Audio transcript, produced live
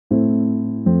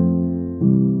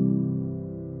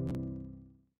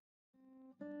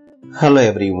Hello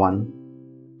everyone.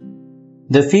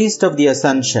 The Feast of the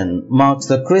Ascension marks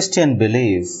the Christian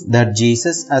belief that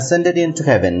Jesus ascended into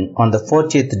heaven on the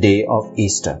 40th day of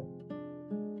Easter.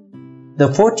 The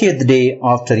 40th day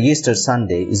after Easter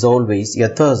Sunday is always a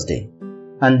Thursday,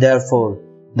 and therefore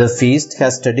the feast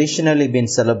has traditionally been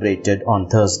celebrated on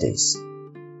Thursdays.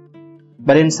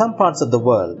 But in some parts of the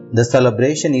world, the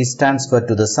celebration is transferred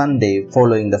to the Sunday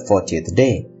following the 40th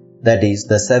day, that is,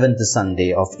 the 7th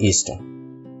Sunday of Easter.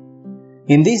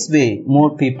 In this way,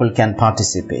 more people can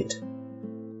participate.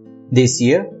 This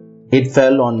year, it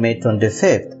fell on May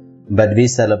 25th, but we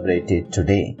celebrate it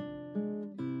today.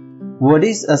 What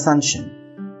is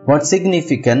Ascension? What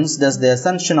significance does the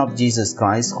Ascension of Jesus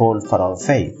Christ hold for our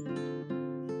faith?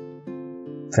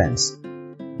 Friends,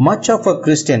 much of our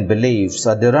Christian beliefs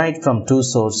are derived from two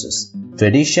sources,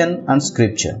 tradition and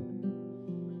scripture.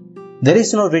 There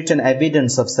is no written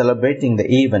evidence of celebrating the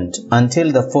event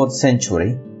until the 4th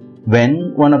century,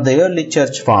 when one of the early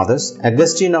church fathers,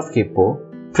 Augustine of Hippo,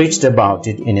 preached about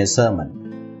it in a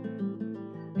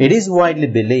sermon. It is widely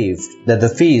believed that the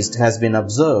feast has been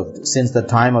observed since the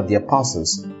time of the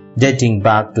apostles, dating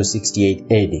back to 68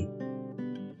 AD.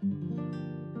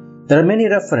 There are many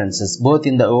references both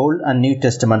in the Old and New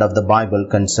Testament of the Bible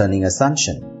concerning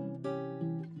Ascension.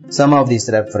 Some of these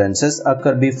references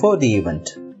occur before the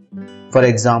event. For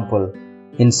example,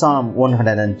 in Psalm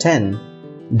 110,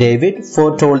 David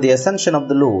foretold the ascension of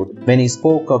the Lord when he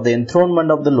spoke of the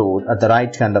enthronement of the Lord at the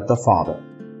right hand of the Father.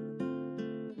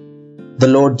 The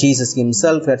Lord Jesus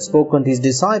himself had spoken to his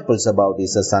disciples about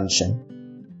his ascension.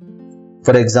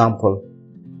 For example,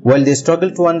 while they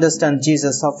struggled to understand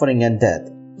Jesus' suffering and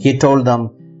death, he told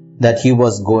them that he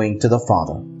was going to the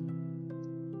Father.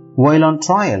 While on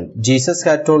trial, Jesus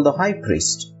had told the high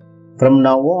priest, "From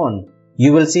now on,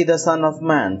 you will see the Son of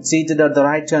Man seated at the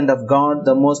right hand of God,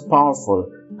 the most powerful,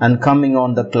 and coming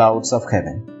on the clouds of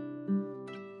heaven."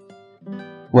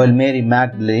 While Mary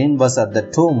Magdalene was at the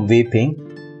tomb weeping,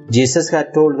 Jesus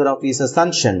had told her of his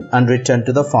ascension and return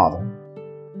to the Father.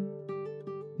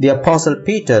 The Apostle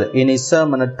Peter, in his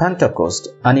sermon at Pentecost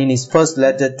and in his first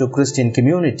letter to Christian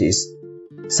communities,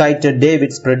 cited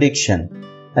David's prediction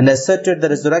and asserted the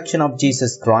resurrection of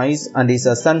Jesus Christ and his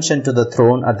ascension to the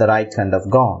throne at the right hand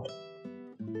of God.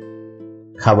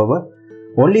 However,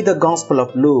 only the Gospel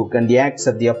of Luke and the Acts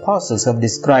of the Apostles have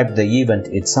described the event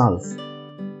itself.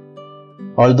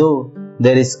 Although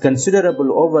there is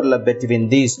considerable overlap between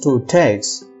these two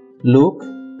texts, Luke,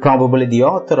 probably the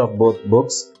author of both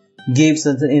books, gives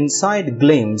us an inside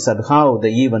glimpse at how the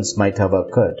events might have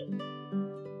occurred.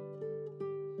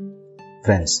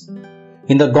 Friends,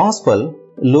 in the Gospel,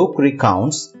 Luke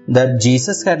recounts that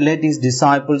Jesus had led his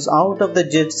disciples out of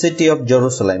the city of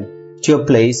Jerusalem to a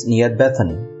place near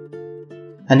Bethany,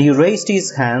 and he raised his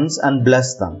hands and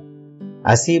blessed them.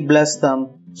 As he blessed them,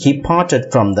 he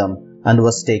parted from them and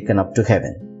was taken up to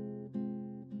heaven.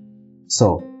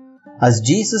 So, as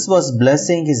Jesus was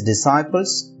blessing his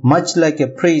disciples, much like a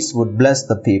priest would bless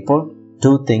the people,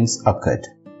 two things occurred.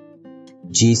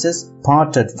 Jesus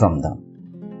parted from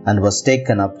them and was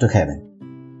taken up to heaven.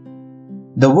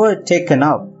 The word taken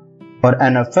up, or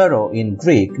anaphero in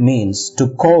Greek, means to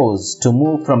cause to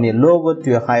move from a lower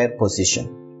to a higher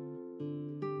position.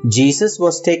 Jesus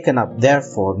was taken up,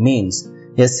 therefore, means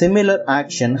a similar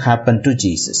action happened to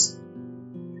Jesus.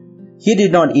 He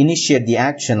did not initiate the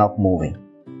action of moving.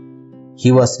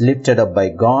 He was lifted up by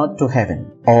God to heaven,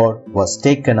 or was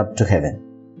taken up to heaven.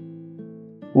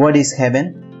 What is heaven?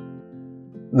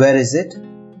 Where is it?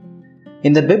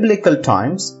 In the biblical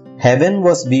times, heaven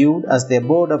was viewed as the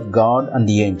abode of God and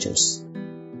the angels.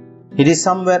 It is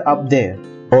somewhere up there,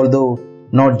 although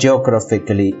not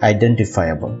geographically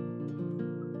identifiable.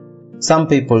 Some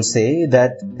people say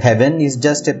that heaven is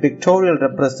just a pictorial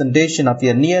representation of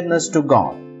your nearness to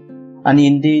God, and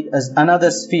indeed as another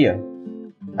sphere,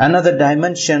 another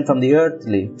dimension from the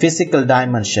earthly, physical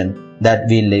dimension that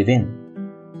we live in.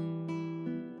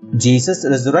 Jesus'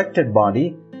 resurrected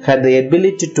body had the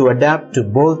ability to adapt to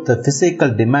both the physical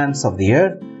demands of the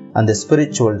earth and the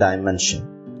spiritual dimension.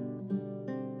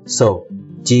 So,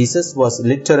 Jesus was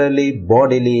literally,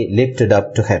 bodily lifted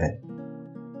up to heaven.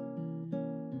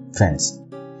 Friends,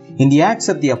 in the Acts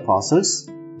of the Apostles,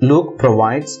 Luke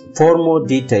provides 4 more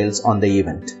details on the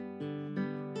event.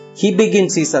 He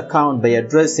begins his account by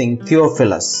addressing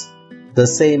Theophilus, the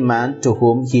same man to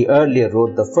whom he earlier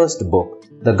wrote the first book,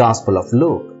 the Gospel of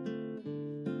Luke.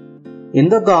 In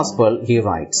the Gospel, he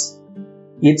writes,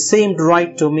 "It seemed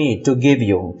right to me to give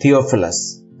you,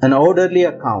 Theophilus, an orderly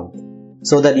account,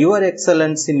 so that your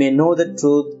excellency may know the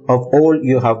truth of all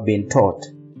you have been taught."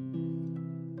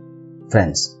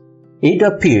 Friends, it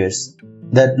appears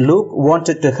that Luke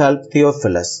wanted to help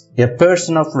Theophilus, a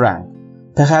person of rank,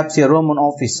 perhaps a Roman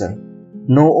officer,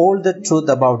 know all the truth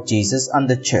about Jesus and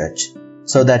the church,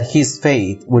 so that his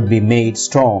faith would be made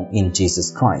strong in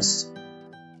Jesus Christ.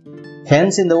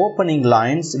 Hence, in the opening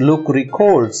lines, Luke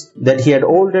recalls that he had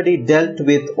already dealt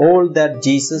with all that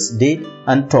Jesus did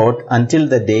and taught until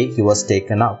the day he was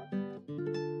taken up.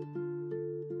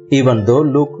 Even though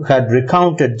Luke had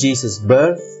recounted Jesus'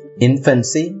 birth,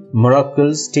 infancy,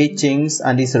 miracles, teachings,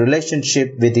 and his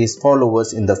relationship with his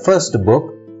followers in the first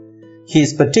book, he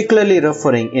is particularly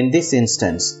referring in this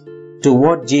instance to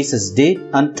what Jesus did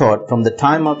and taught from the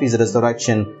time of his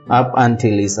resurrection up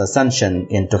until his ascension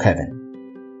into heaven.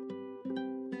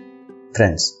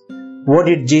 Friends, what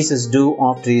did Jesus do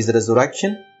after his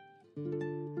resurrection?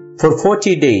 For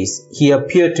 40 days, he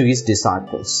appeared to his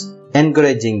disciples,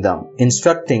 encouraging them,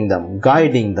 instructing them,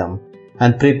 guiding them,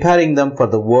 and preparing them for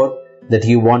the work that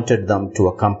he wanted them to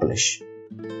accomplish.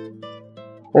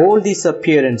 All these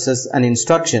appearances and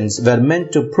instructions were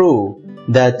meant to prove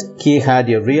that he had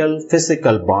a real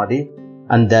physical body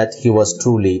and that he was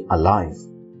truly alive.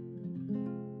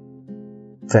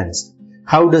 Friends,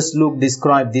 how does Luke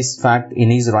describe this fact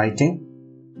in his writing?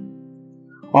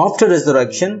 After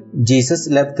resurrection, Jesus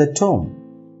left the tomb.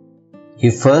 He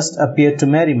first appeared to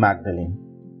Mary Magdalene.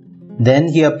 Then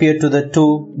he appeared to the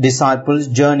two disciples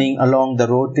journeying along the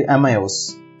road to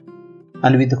Emmaus,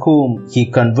 and with whom he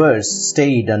conversed,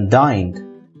 stayed, and dined.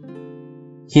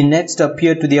 He next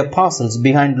appeared to the apostles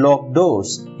behind locked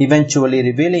doors, eventually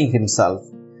revealing himself,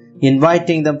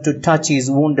 inviting them to touch his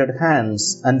wounded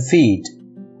hands and feet,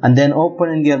 and then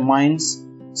opening their minds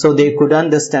so they could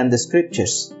understand the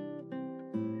scriptures.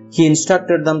 He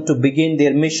instructed them to begin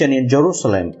their mission in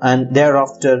Jerusalem and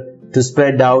thereafter to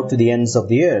spread out to the ends of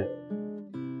the earth.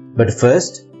 But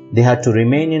first, they had to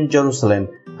remain in Jerusalem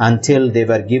until they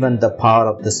were given the power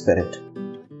of the Spirit.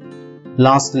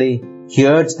 Lastly, he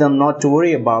urged them not to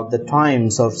worry about the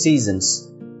times or seasons,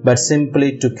 but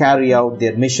simply to carry out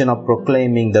their mission of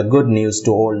proclaiming the good news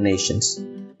to all nations.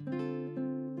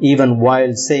 Even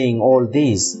while saying all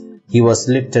these, he was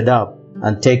lifted up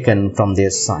and taken from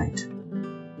their sight.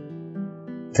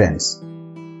 Friends,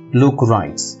 Luke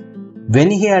writes, when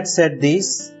he had said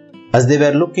this, as they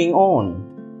were looking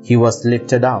on, he was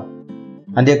lifted up,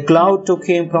 and a cloud took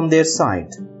him from their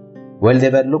sight. While they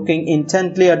were looking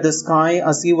intently at the sky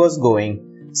as he was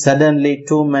going, suddenly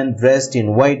two men dressed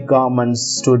in white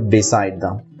garments stood beside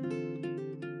them.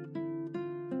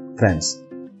 Friends,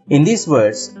 in these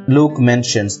words, Luke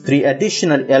mentions three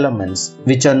additional elements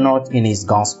which are not in his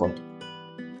gospel.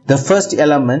 The first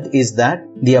element is that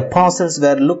the apostles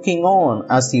were looking on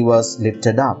as he was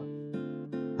lifted up,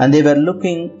 and they were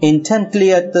looking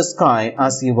intently at the sky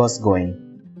as he was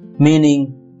going,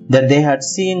 meaning that they had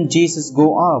seen Jesus go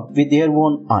up with their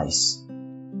own eyes.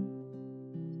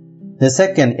 The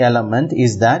second element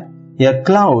is that a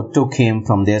cloud took him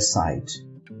from their sight,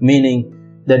 meaning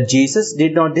that Jesus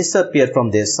did not disappear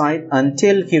from their sight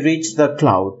until he reached the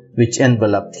cloud which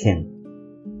enveloped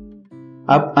him.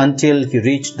 Up until he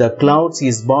reached the clouds,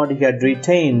 his body had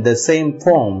retained the same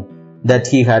form that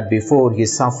he had before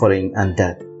his suffering and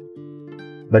death.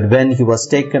 But when he was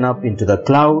taken up into the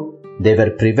cloud, they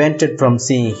were prevented from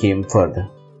seeing him further.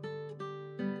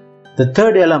 The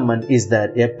third element is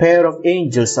that a pair of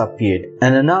angels appeared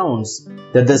and announced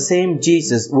that the same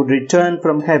Jesus would return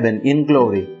from heaven in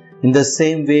glory in the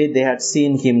same way they had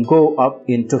seen him go up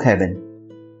into heaven.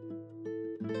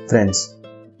 Friends,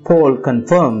 Paul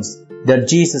confirms that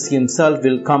Jesus himself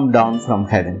will come down from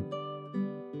heaven.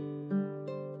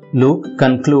 Luke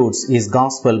concludes his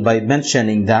gospel by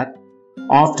mentioning that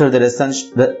after the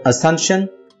ascension,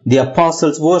 the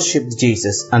apostles worshipped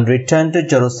Jesus and returned to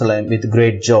Jerusalem with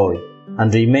great joy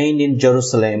and remained in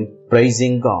Jerusalem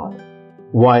praising God,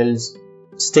 whilst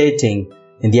stating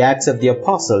in the Acts of the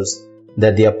Apostles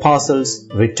that the apostles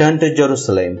returned to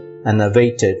Jerusalem and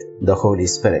awaited the Holy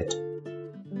Spirit.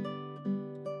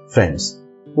 Friends,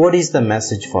 what is the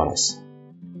message for us?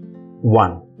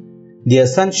 1. The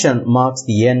Ascension marks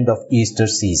the end of Easter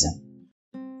season.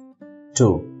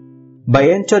 2. By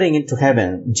entering into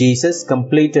heaven, Jesus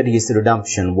completed his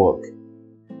redemption work.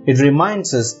 It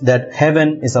reminds us that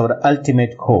heaven is our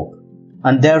ultimate hope,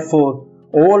 and therefore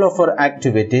all of our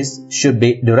activities should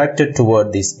be directed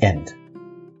toward this end.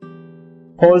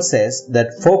 Paul says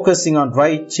that focusing on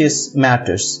righteous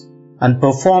matters and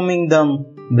performing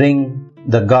them bring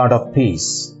the God of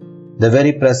peace, the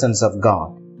very presence of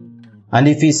God. And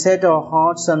if we set our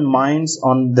hearts and minds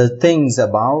on the things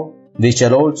above, we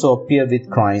shall also appear with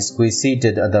Christ, who is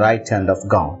seated at the right hand of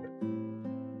God.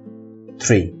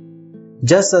 3.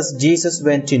 Just as Jesus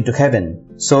went into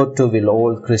heaven, so too will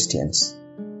all Christians.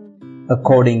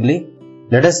 Accordingly,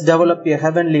 let us develop a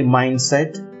heavenly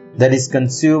mindset that is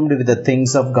consumed with the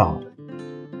things of God.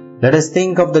 Let us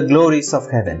think of the glories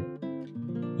of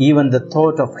heaven. Even the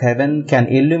thought of heaven can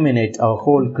illuminate our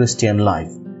whole Christian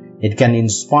life. It can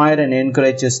inspire and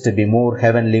encourage us to be more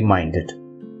heavenly minded.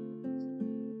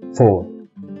 4.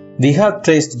 We have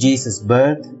traced Jesus'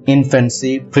 birth,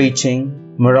 infancy,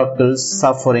 preaching, miracles,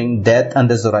 suffering, death and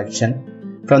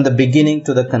resurrection from the beginning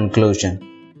to the conclusion.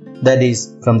 That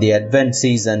is, from the Advent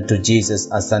season to Jesus'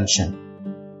 Ascension.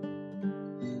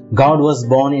 God was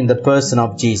born in the person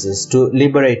of Jesus to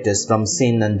liberate us from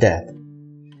sin and death.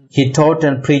 He taught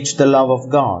and preached the love of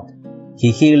God.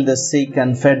 He healed the sick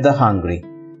and fed the hungry.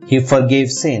 He forgave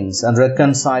sins and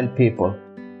reconciled people.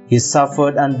 He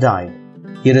suffered and died.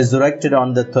 He resurrected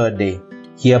on the third day.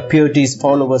 He appeared to his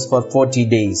followers for 40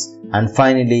 days and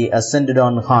finally ascended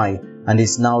on high and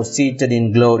is now seated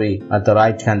in glory at the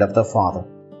right hand of the Father.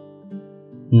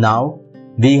 Now,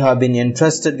 we have been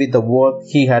entrusted with the work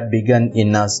He had begun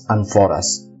in us and for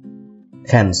us.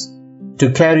 Hence,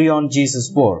 to carry on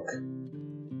Jesus' work,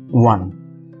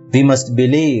 1. We must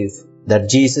believe that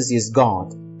Jesus is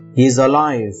God, He is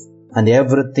alive, and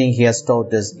everything He has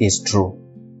taught us is true.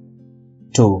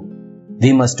 2.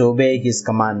 We must obey His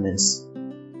commandments.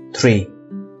 3.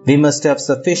 We must have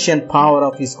sufficient power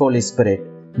of His Holy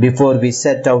Spirit before we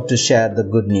set out to share the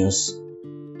good news.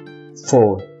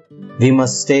 4. We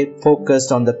must stay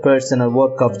focused on the person and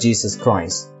work of Jesus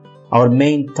Christ. Our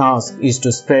main task is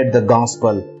to spread the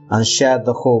gospel and share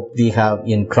the hope we have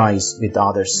in Christ with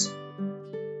others.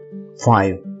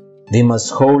 5. We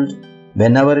must hold,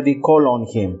 whenever we call on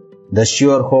Him, the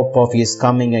sure hope of His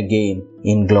coming again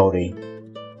in glory.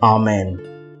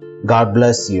 Amen. God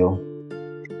bless you.